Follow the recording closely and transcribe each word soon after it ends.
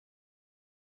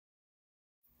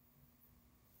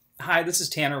Hi, this is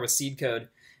Tanner with SeedCode,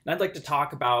 and I'd like to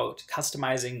talk about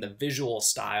customizing the visual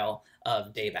style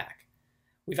of DayBack.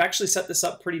 We've actually set this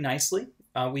up pretty nicely.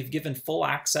 We've given full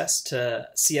access to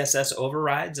CSS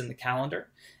overrides in the calendar,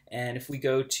 and if we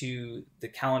go to the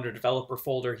calendar developer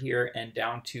folder here and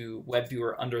down to web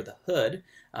viewer under the hood,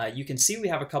 you can see we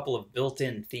have a couple of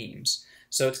built-in themes.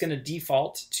 So it's going to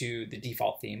default to the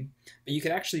default theme, but you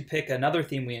can actually pick another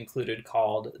theme we included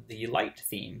called the light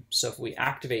theme. So if we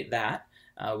activate that,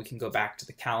 we can go back to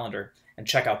the calendar and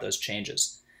check out those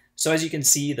changes. So as you can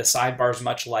see, the sidebar is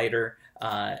much lighter.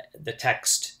 The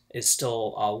text is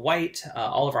still white.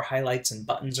 All of our highlights and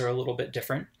buttons are a little bit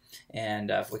different.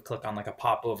 And if we click on like a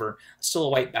popover, still a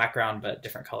white background, but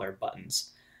different colored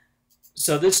buttons.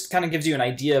 So this kind of gives you an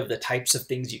idea of the types of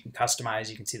things you can customize.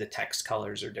 You can see the text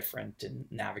colors are different and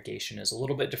navigation is a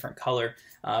little bit different color.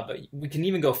 But we can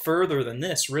even go further than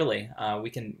this, really. We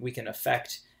can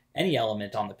affect any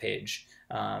element on the page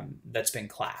that's been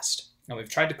classed. Now we've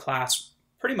tried to class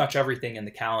pretty much everything in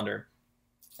the calendar.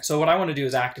 So what I want to do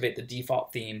is activate the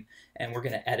default theme, and we're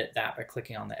going to edit that by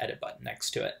clicking on the edit button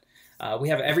next to it. We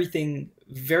have everything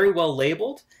very well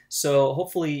labeled, so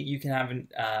hopefully you can have,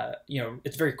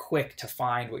 it's very quick to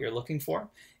find what you're looking for.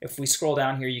 If we scroll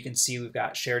down here, you can see we've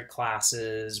got shared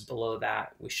classes. Below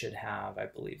that, we should have, I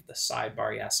believe, the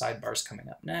sidebar. Yeah, sidebar's coming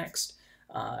up next.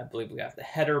 I believe we have the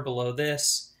header below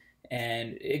this.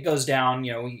 And it goes down,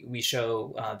 we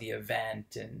show the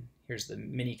event, and here's the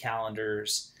mini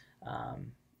calendars,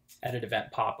 edit event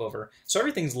popover. So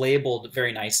everything's labeled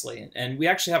very nicely. And we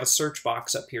actually have a search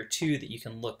box up here too that you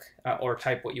can look or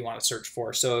type what you want to search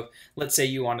for. So let's say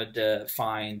you wanted to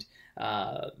find,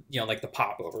 like the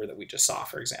popover that we just saw,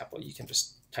 for example. You can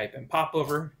just type in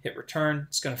popover, hit return.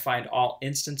 It's going to find all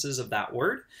instances of that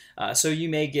word. So you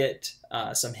may get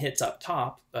some hits up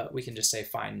top, but we can just say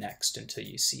find next until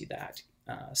you see that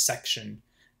section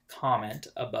comment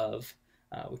above,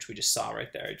 which we just saw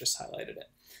right there. I just highlighted it.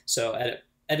 So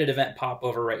edit event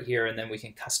popover right here, and then we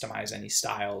can customize any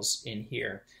styles in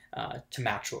here to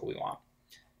match what we want.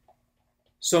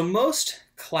 So most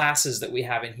classes that we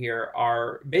have in here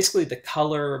are basically the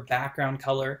color, background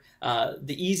color,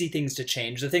 the easy things to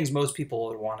change, the things most people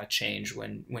would want to change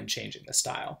when changing the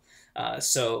style.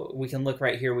 So we can look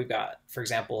right here. We've got, for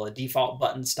example, a default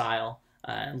button style,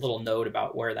 a little note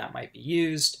about where that might be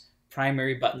used,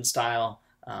 primary button style,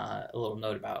 a little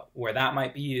note about where that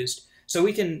might be used. So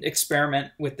we can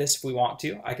experiment with this if we want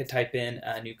to. I could type in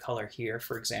a new color here,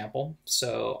 for example.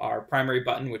 So our primary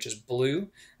button, which is blue,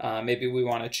 maybe we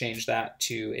want to change that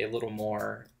to a little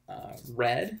more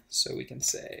red. So we can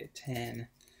say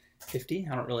 1050.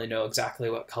 I don't really know exactly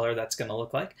what color that's going to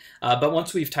look like. But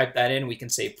once we've typed that in, we can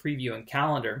say preview in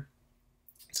calendar.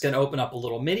 It's going to open up a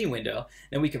little mini window,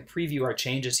 and we can preview our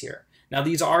changes here. Now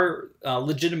these are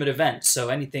legitimate events, so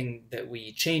anything that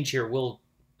we change here will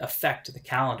affect the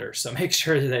calendar, so make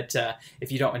sure that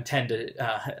if you don't intend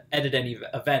to edit any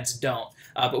events, don't.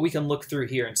 But we can look through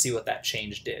here and see what that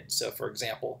change did. So for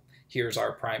example, here's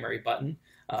our primary button.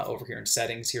 Over here in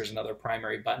settings, here's another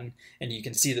primary button, and you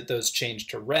can see that those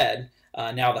changed to red.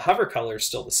 Now the hover color is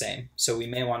still the same, so we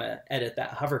may want to edit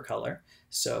that hover color.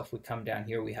 So if we come down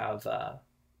here, we have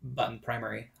button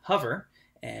primary hover,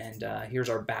 and here's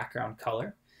our background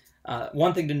color.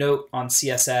 One thing to note on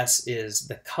CSS is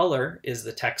the color is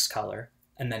the text color,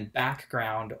 and then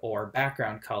background or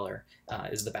background color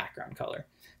is the background color.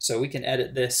 So we can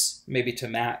edit this maybe to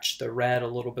match the red a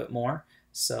little bit more.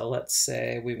 So let's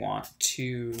say we want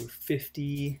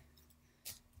 250,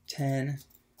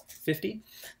 1050,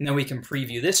 and then we can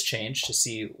preview this change to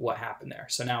see what happened there.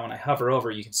 So now when I hover over,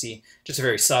 you can see just a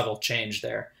very subtle change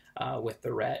there with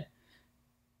the red.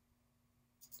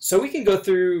 So we can go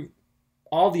through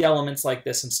all the elements like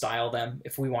this and style them.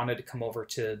 If we wanted to come over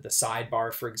to the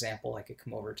sidebar, for example, I could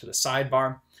come over to the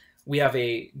sidebar. We have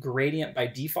a gradient by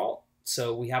default.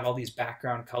 So we have all these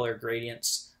background color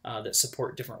gradients that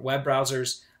support different web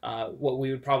browsers. What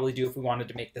we would probably do if we wanted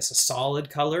to make this a solid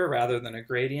color rather than a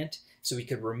gradient, so we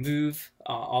could remove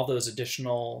all those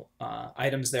additional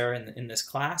items there in this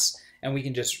class, and we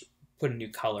can just put a new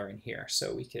color in here.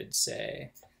 So we could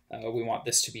say we want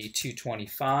this to be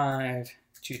 225,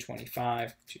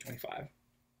 225, 225.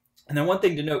 And then one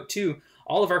thing to note too,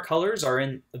 all of our colors are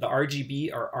in the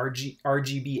RGB or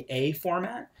RGBA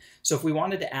format. So if we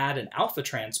wanted to add an alpha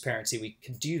transparency, we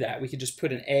could do that. We could just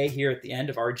put an A here at the end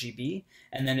of RGB,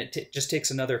 and then it just takes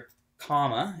another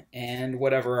comma and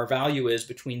whatever our value is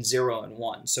between 0 and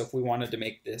 1. So if we wanted to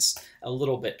make this a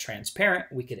little bit transparent,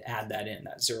 we could add that in,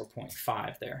 that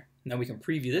 0.5 there. And then we can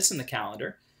preview this in the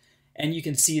calendar, and you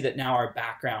can see that now our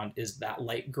background is that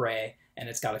light gray, and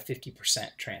it's got a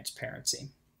 50% transparency.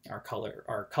 Our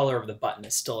color of the button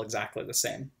is still exactly the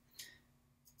same.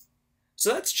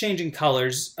 So that's changing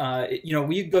colors.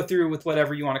 We go through with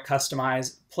whatever you want to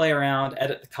customize, play around,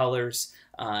 edit the colors,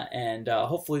 and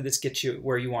hopefully this gets you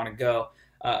where you want to go.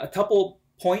 A couple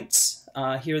points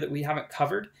here that we haven't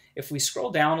covered. If we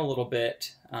scroll down a little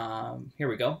bit, here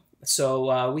we go.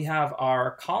 So we have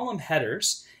our column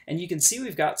headers, and you can see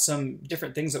we've got some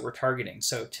different things that we're targeting.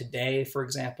 So today, for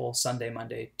example, Sunday,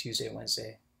 Monday, Tuesday,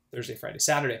 Wednesday, Thursday, Friday,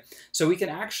 Saturday. So we can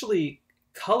actually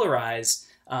colorize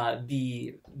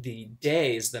the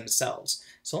days themselves.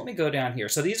 So let me go down here.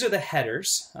 So these are the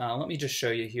headers. Let me just show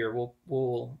you here.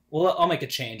 I'll make a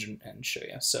change and show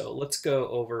you. So let's go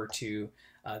over to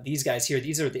these guys here.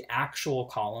 These are the actual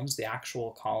columns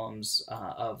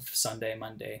of Sunday,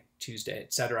 Monday, Tuesday,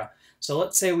 etc. So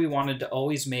let's say we wanted to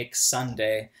always make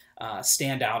Sunday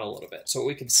stand out a little bit. So what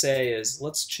we could say is,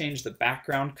 let's change the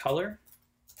background color,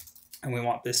 and we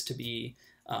want this to be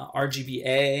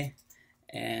RGBA,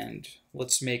 and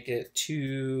let's make it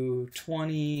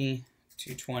 220,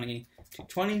 220,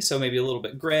 220, so maybe a little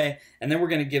bit gray. And then we're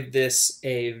going to give this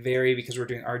because we're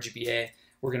doing RGBA,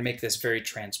 we're going to make this very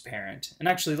transparent. And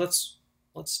actually, let's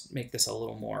make this a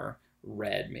little more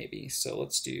red maybe. So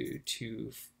let's do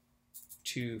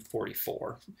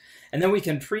 244. And then we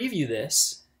can preview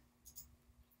this.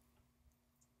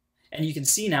 And you can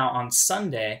see now on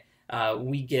Sunday,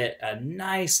 we get a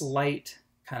nice light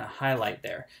kind of highlight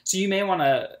there. So you may want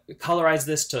to colorize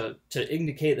this to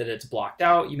indicate that it's blocked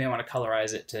out. You may want to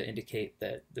colorize it to indicate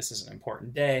that this is an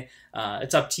important day.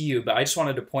 It's up to you, but I just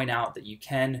wanted to point out that you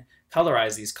can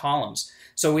colorize these columns.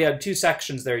 So we had two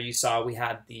sections there. You saw we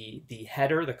had the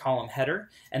header, the column header,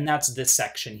 and that's this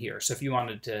section here. So if you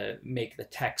wanted to make the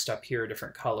text up here a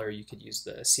different color, you could use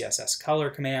the CSS color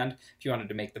command. If you wanted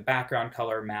to make the background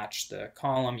color match the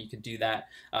column, you could do that.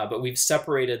 But we've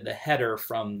separated the header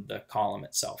from the column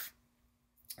itself.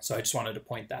 So I just wanted to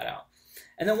point that out.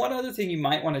 And then one other thing you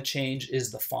might want to change is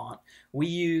the font. We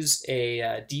use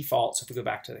a default, so if we go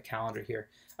back to the calendar here,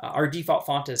 our default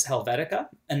font is Helvetica,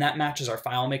 and that matches our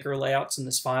FileMaker layouts in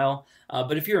this file.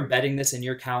 But if you're embedding this in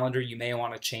your calendar, you may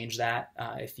want to change that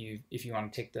if you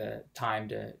want to take the time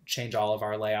to change all of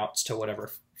our layouts to whatever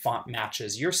font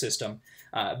matches your system.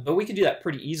 But we can do that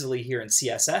pretty easily here in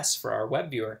CSS for our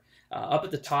web viewer. Up at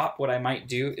the top, what I might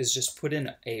do is just put in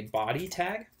a body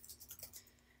tag,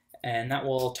 and that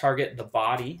will target the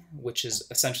body, which is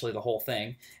essentially the whole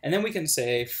thing. And then we can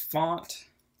say font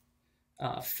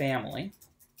family.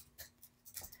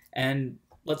 And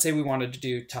let's say we wanted to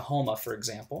do Tahoma, for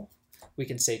example. We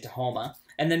can say Tahoma.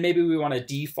 And then maybe we want to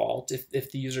default, if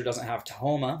the user doesn't have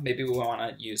Tahoma, maybe we want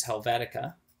to use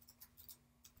Helvetica.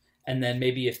 And then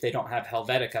maybe if they don't have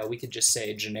Helvetica, we could just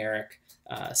say generic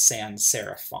sans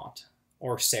serif font,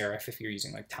 or serif if you're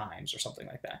using like Times or something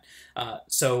like that.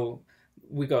 So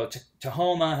we go to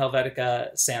Tahoma,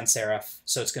 Helvetica, sans serif.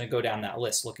 So it's going to go down that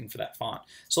list looking for that font.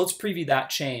 So let's preview that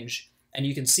change. And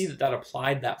you can see that that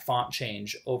applied that font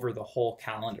change over the whole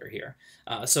calendar here.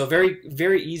 So very,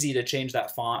 very easy to change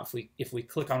that font. If we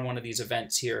click on one of these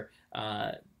events here,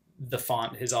 the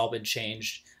font has all been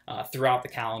changed throughout the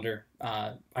calendar.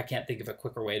 I can't think of a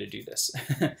quicker way to do this.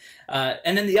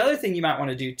 And then the other thing you might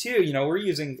want to do too, we're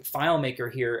using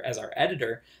FileMaker here as our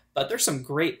editor, but there's some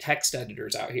great text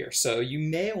editors out here. So you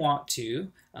may want to,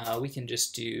 we can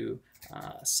just do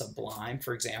Sublime,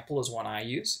 for example, is one I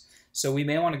use. So we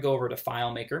may want to go over to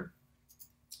FileMaker,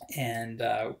 and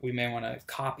we may want to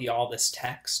copy all this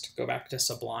text, go back to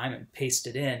Sublime and paste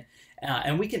it in.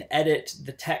 And we can edit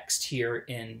the text here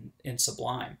in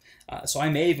Sublime. So I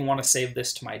may even want to save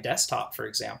this to my desktop, for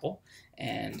example,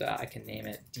 and I can name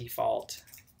it default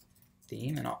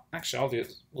theme. And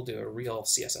we'll do a real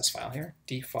CSS file here,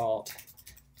 default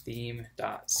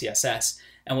theme.css.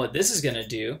 And what this is going to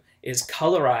do is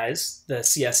colorize the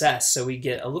CSS so we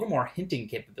get a little more hinting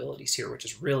capabilities here, which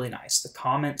is really nice. The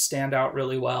comments stand out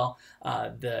really well.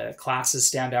 The classes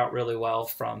stand out really well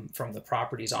from the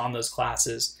properties on those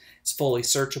classes. It's fully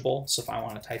searchable, so if I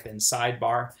want to type in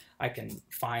sidebar, I can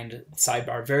find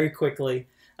sidebar very quickly.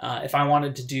 If I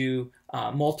wanted to do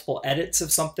multiple edits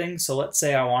of something, so let's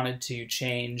say I wanted to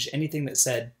change anything that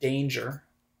said danger.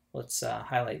 Let's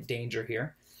highlight danger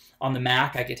here. On the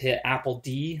Mac, I could hit Apple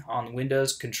D. On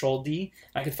Windows, Control D.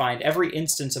 I could find every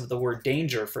instance of the word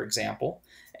danger, for example,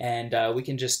 and we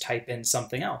can just type in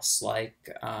something else like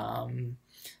help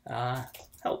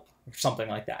or something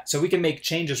like that. So we can make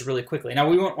changes really quickly. Now,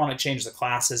 we won't want to change the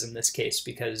classes in this case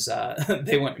because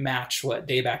they won't match what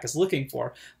DayBack is looking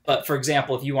for. But for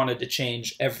example, if you wanted to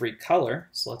change every color,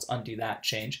 so let's undo that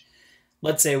change.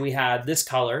 Let's say we had this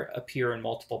color appear in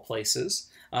multiple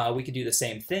places. We could do the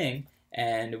same thing.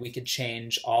 and we could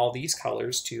change all these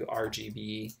colors to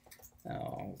RGB,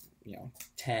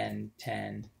 10,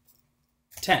 10,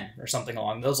 10, or something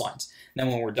along those lines. And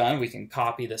then when we're done, we can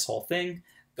copy this whole thing,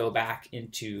 go back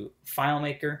into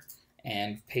FileMaker,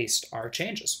 and paste our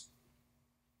changes.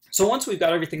 So once we've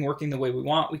got everything working the way we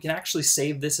want, we can actually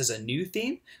save this as a new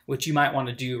theme, which you might want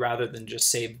to do rather than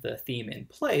just save the theme in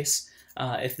place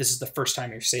if this is the first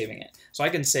time you're saving it. So I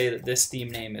can say that this theme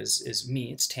name is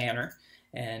me, it's Tanner.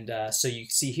 And so you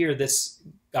see here, this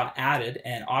got added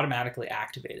and automatically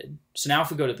activated. So now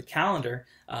if we go to the calendar,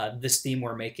 this theme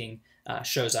we're making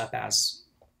shows up as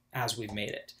we've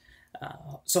made it.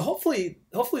 So hopefully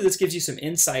this gives you some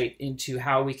insight into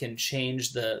how we can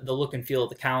change the look and feel of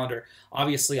the calendar.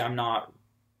 Obviously, I'm not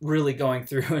really going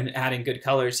through and adding good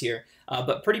colors here,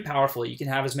 but pretty powerful. You can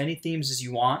have as many themes as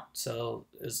you want.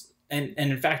 And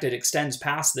in fact, it extends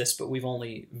past this, but we've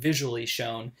only visually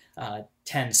shown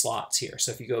 10 slots here.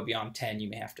 So if you go beyond 10, you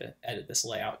may have to edit this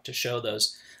layout to show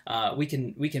those. We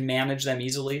can manage them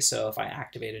easily. So if I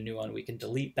activate a new one, we can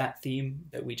delete that theme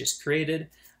that we just created,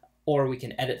 or we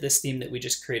can edit this theme that we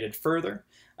just created further.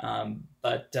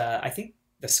 But I think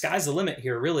the sky's the limit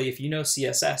here, really. If you know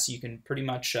CSS, you can pretty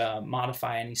much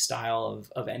modify any style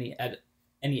of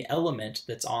any element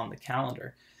that's on the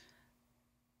calendar.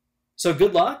 So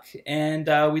good luck, and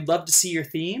we'd love to see your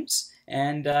themes,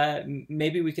 and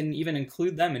maybe we can even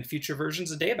include them in future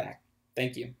versions of DayBack.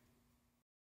 Thank you.